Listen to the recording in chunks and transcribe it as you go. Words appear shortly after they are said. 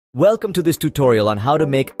Welcome to this tutorial on how to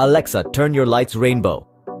make Alexa turn your lights rainbow.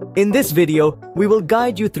 In this video, we will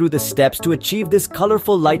guide you through the steps to achieve this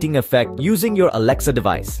colorful lighting effect using your Alexa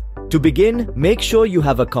device. To begin, make sure you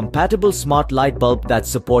have a compatible smart light bulb that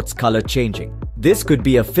supports color changing. This could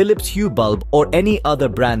be a Philips Hue bulb or any other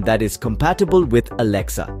brand that is compatible with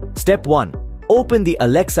Alexa. Step 1. Open the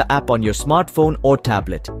Alexa app on your smartphone or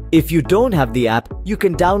tablet. If you don't have the app, you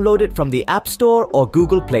can download it from the App Store or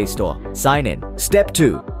Google Play Store. Sign in. Step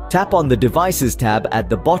 2. Tap on the Devices tab at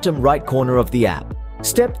the bottom right corner of the app.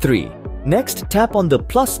 Step 3. Next, tap on the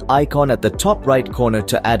plus icon at the top right corner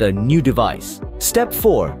to add a new device. Step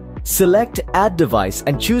 4. Select Add Device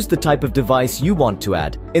and choose the type of device you want to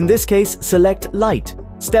add. In this case, select Light.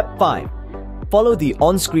 Step 5. Follow the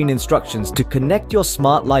on-screen instructions to connect your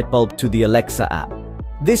smart light bulb to the Alexa app.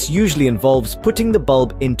 This usually involves putting the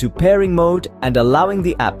bulb into pairing mode and allowing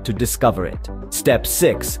the app to discover it. Step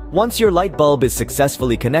 6. Once your light bulb is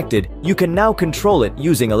successfully connected, you can now control it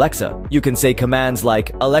using Alexa. You can say commands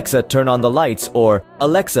like Alexa turn on the lights or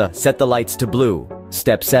Alexa set the lights to blue.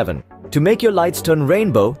 Step 7. To make your lights turn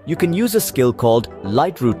rainbow, you can use a skill called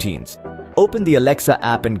Light Routines. Open the Alexa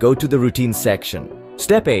app and go to the Routines section.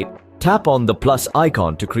 Step 8. Tap on the plus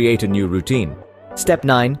icon to create a new routine. Step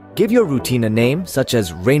 9. Give your routine a name such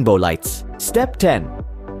as Rainbow Lights. Step 10.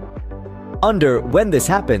 Under When this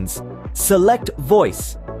happens, select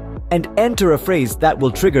Voice and enter a phrase that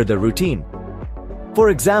will trigger the routine. For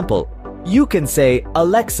example, you can say,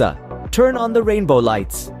 Alexa, turn on the rainbow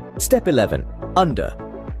lights. Step 11. Under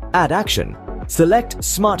Add Action, select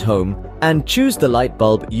Smart Home and choose the light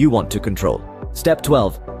bulb you want to control. Step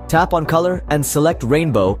 12. Tap on Color and select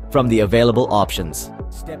Rainbow from the available options.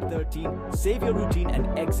 Step 13. Save your routine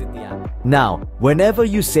and exit the app. Now, whenever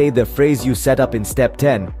you say the phrase you set up in Step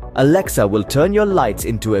 10, Alexa will turn your lights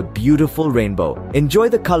into a beautiful rainbow. Enjoy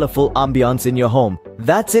the colorful ambiance in your home.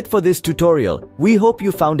 That's it for this tutorial. We hope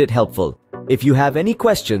you found it helpful. If you have any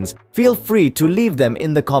questions, feel free to leave them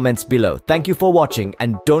in the comments below. Thank you for watching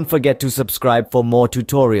and don't forget to subscribe for more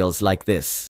tutorials like this.